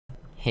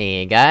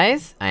Hey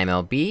guys, I'm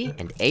LB,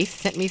 and Ace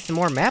sent me some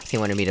more maps he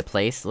wanted me to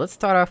play, so let's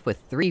start off with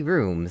 3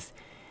 rooms.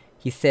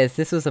 He says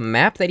this was a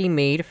map that he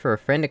made for a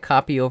friend to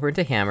copy over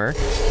into Hammer,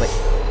 but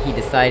he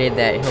decided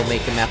that he'll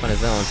make the map on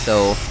his own,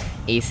 so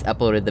Ace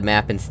uploaded the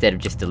map instead of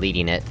just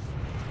deleting it.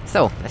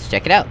 So, let's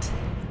check it out!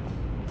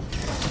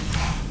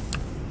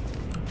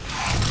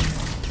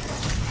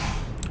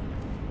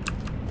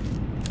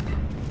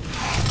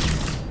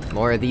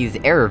 More of these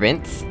error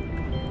vents.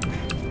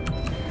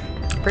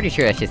 Pretty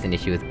sure that's just an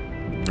issue with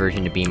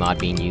version to B mod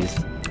being used.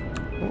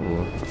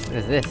 Ooh, what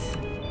is this?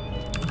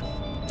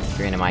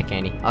 Random eye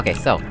candy. Okay,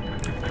 so,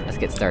 let's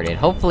get started.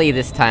 Hopefully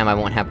this time I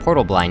won't have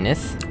portal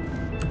blindness.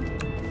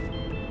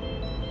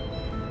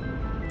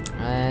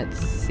 Let's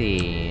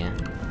see...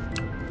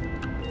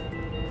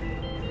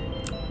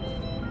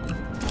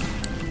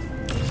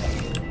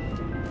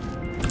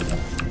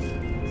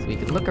 So we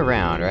can look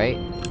around, right?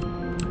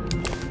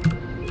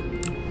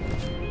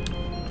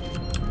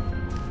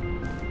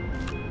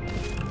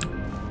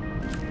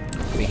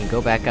 We can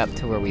go back up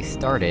to where we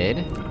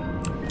started.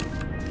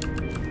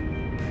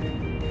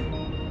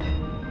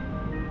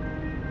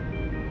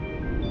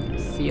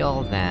 See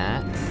all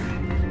that.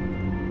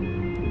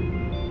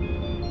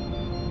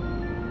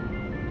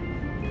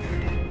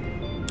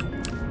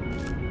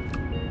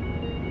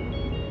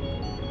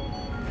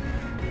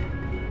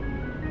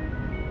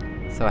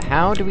 So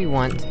how do we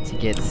want to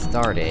get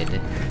started?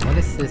 What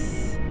is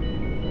this...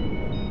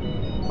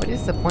 What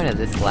is the point of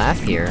this glass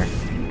here?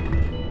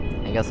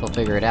 I guess we'll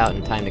figure it out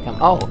in time to come-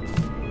 Oh!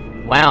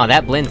 Wow,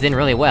 that blends in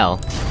really well!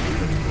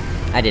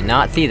 I did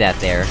not see that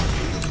there.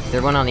 Is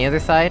there one on the other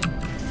side?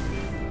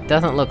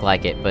 Doesn't look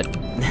like it, but...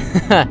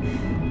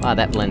 Wow,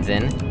 that blends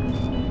in.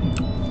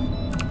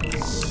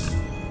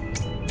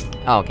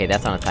 Oh, okay,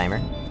 that's on a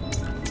timer.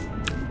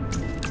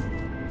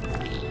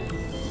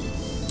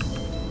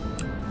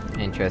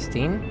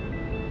 Interesting.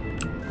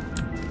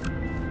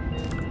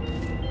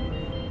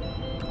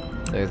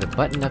 So there's a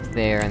button up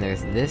there, and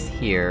there's this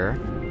here.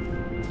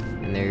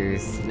 And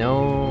there's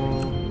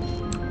no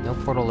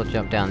portal to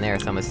jump down there,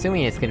 so I'm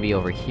assuming it's gonna be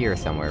over here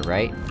somewhere,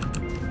 right?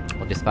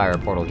 We'll just fire a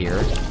portal here.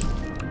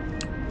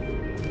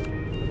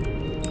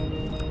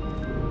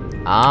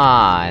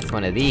 Ah, it's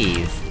one of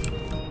these.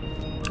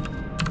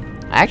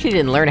 I actually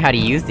didn't learn how to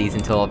use these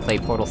until I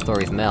played Portal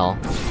Stories Mel.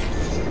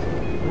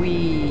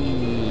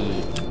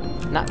 Whee!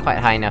 Not quite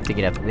high enough to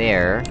get up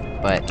there,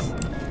 but...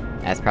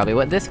 that's probably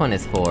what this one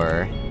is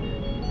for.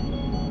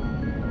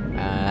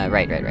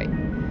 Right.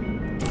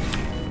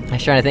 I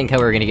was trying to think how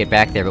we were gonna get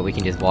back there, but we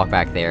can just walk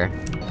back there.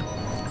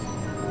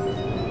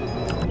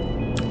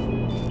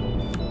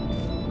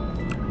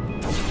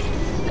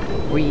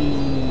 Whee!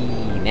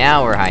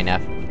 Now we're high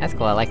enough. That's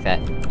cool, I like that.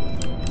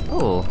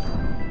 Ooh.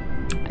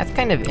 That's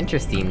kind of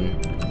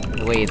interesting,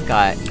 the way it's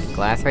got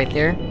glass right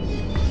there.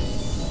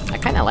 I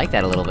kinda like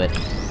that a little bit.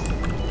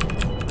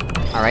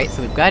 Alright,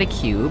 so we've got a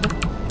cube.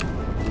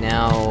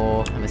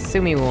 Now... I'm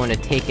assuming we want to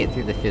take it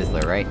through the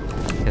fizzler, right?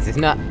 Because there's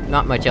not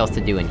much else to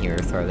do in here,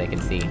 as far as I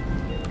can see.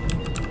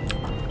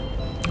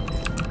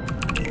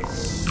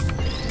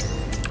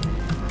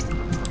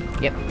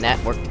 Yep,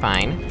 that worked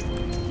fine.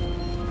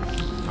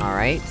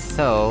 Alright,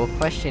 so,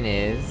 question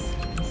is...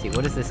 Let's see,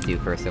 what does this do,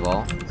 first of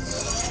all?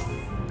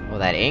 Well,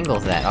 that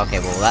angles that. Okay,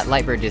 well, that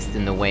light bird just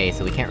in the way,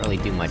 so we can't really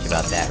do much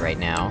about that right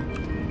now.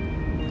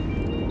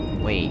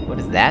 Wait, what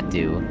does that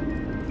do?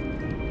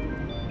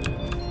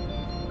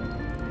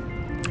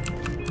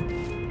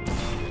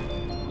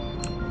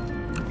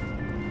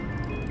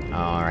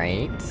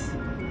 Alright...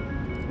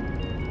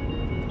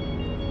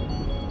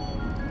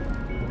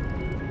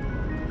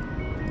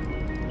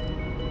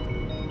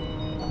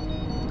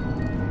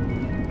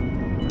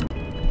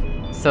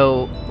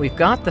 So, we've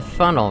got the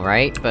funnel,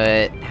 right?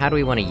 But how do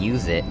we want to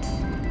use it?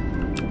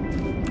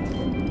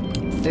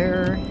 Is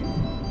there...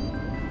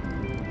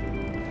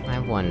 I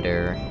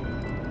wonder...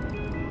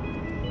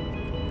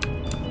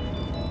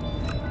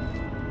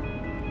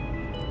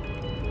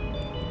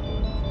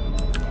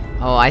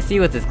 Oh, I see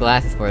what this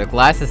glass is for. The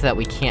glass is that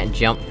we can't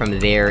jump from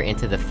there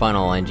into the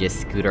funnel and just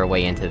scoot our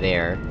way into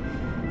there.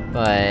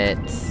 But...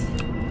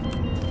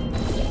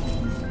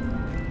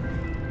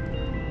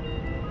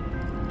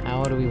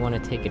 how do we want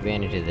to take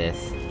advantage of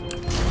this?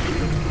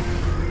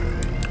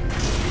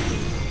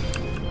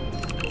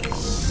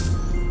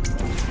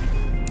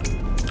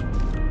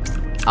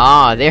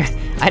 Ah, there-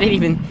 I didn't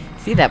even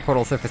see that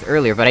portal surface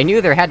earlier, but I knew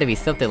there had to be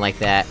something like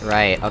that.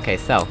 Right, okay,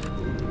 so...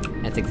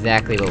 that's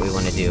exactly what we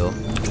want to do.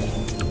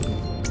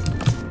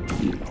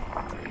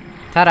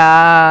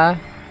 Ta-da!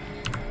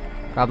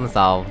 Problem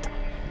solved.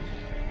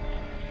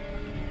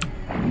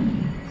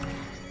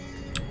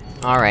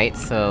 Alright,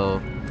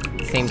 so...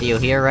 same deal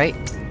here, right?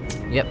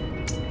 Yep.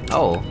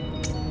 Oh.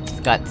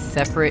 It's got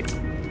separate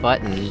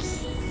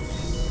buttons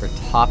for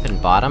top and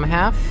bottom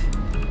half?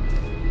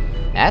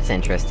 That's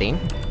interesting.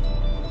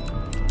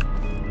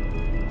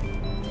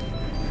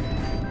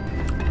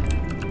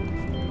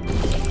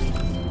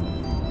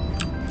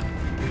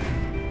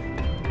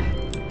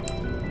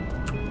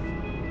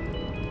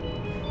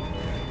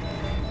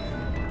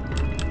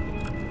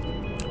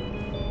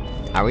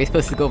 Are we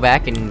supposed to go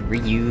back and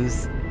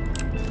reuse?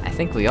 I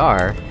think we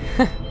are.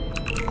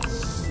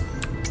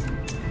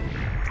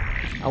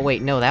 Oh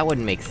wait, no, that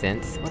wouldn't make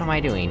sense. What am I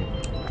doing?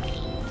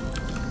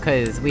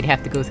 Cause we'd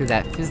have to go through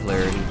that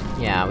fizzler,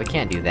 and yeah, we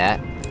can't do that.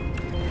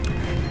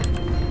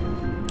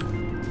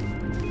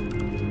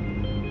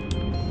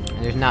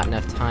 And there's not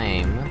enough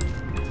time.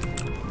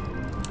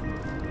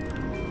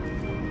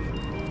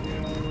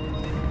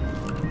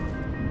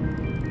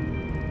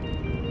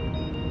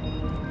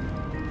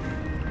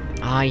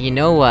 Ah, you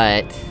know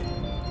what?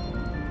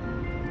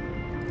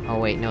 Oh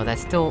wait, no,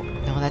 that's still-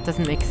 no, that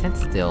doesn't make sense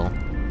still.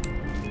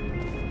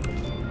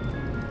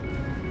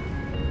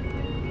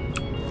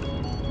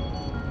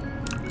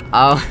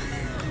 Oh.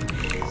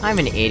 I'm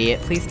an idiot,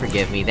 please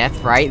forgive me, that's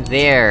right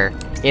there!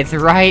 It's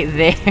right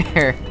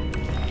there!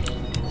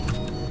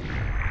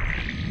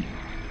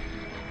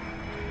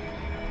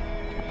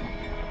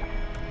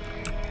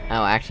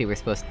 Oh, actually we're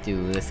supposed to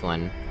do this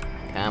one.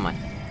 Come on.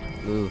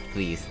 Move,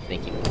 please,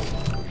 thank you.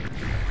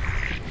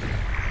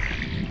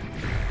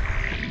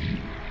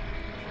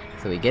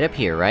 So we get up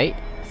here, right?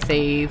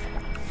 Save...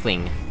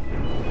 fling.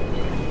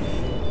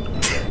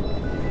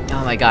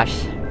 Oh my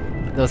gosh.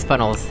 Those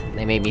funnels,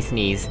 they made me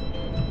sneeze.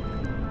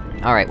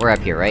 Alright, we're up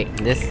here, right?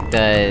 This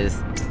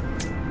does...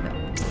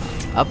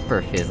 the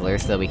upper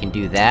fizzler, so we can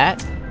do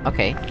that.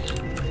 Okay.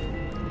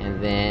 And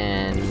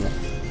then...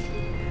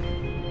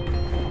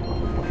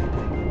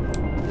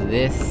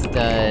 this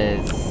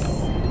does...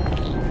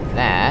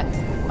 that.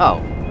 Oh.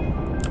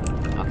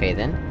 Okay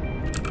then.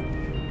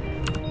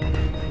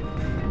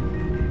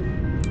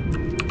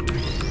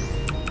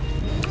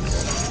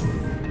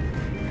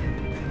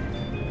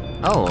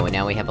 Oh,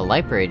 now we have a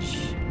light bridge.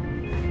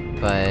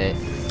 But...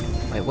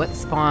 wait, what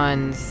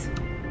spawns...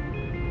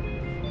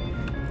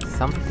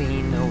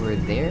 something over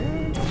there?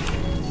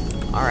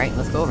 Alright,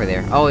 let's go over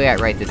there. Oh yeah,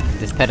 right,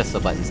 this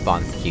pedestal button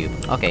spawns the cube.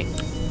 Okay.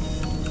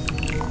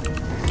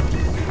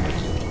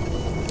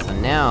 So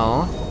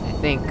now... I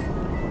think...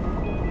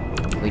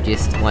 we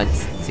just want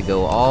to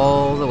go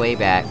all the way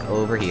back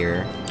over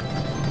here.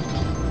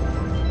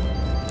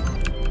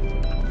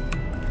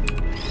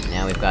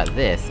 Now we've got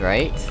this,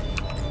 right?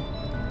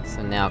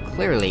 So now,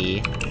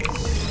 clearly...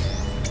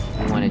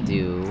 what we wanna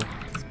do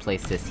is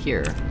place this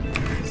here.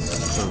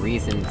 For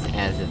reasons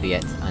as of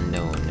yet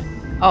unknown.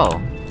 Oh!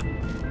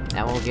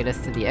 That will get us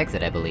to the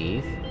exit, I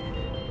believe.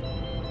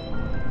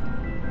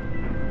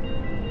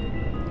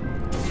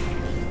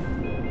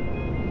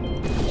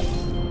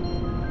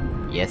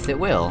 Yes, it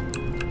will.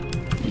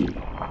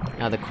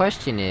 Now the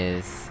question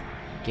is...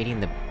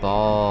 getting the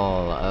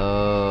ball...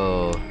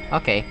 oh...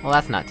 okay, well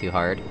that's not too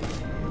hard.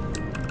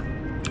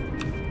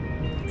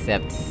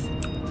 Except...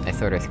 I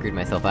sorta screwed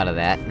myself out of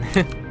that.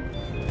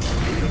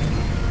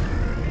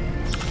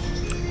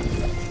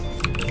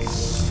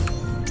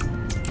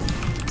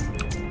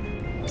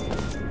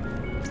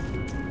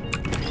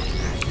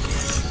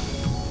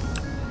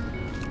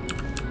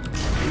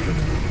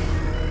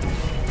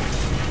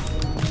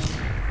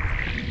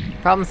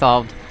 Problem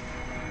solved.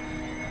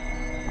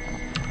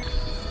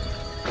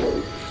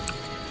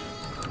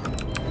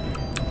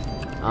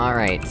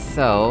 Alright,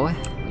 so...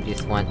 we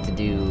just want to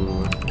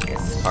do...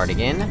 this part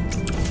again.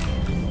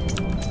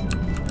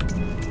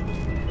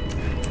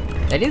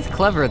 That is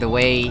clever, the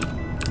way...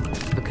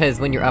 because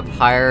when you're up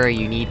higher,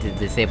 you need to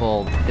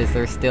disable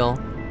fizzler still.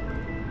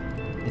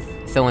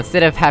 So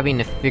instead of having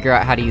to figure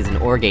out how to use an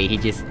OR gate, he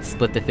just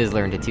split the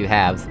fizzler into two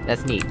halves.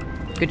 That's neat.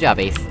 Good job,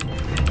 Ace.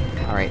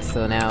 Alright,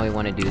 so now we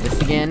wanna do this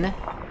again.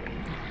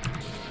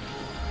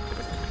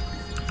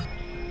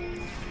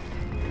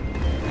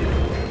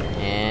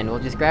 And we'll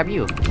just grab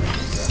you.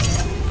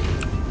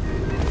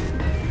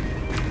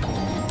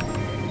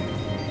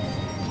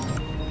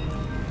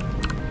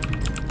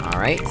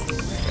 Alright,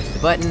 press the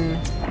button,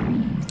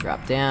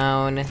 drop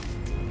down,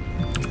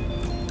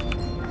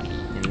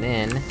 and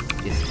then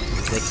just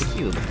click the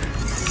cube.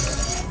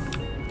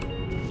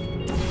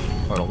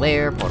 Portal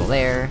there, portal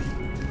there.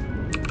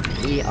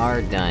 We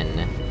are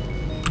done.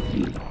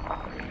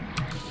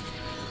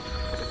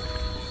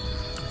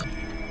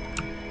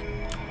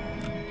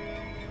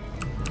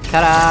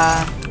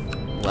 Ta-da!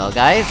 Well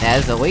guys,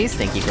 as always,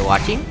 thank you for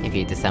watching. If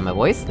you hate the sound of my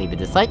voice, leave a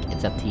dislike,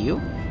 it's up to you.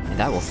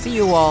 And I will see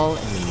you all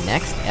in the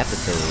next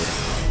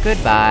episode.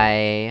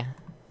 Goodbye!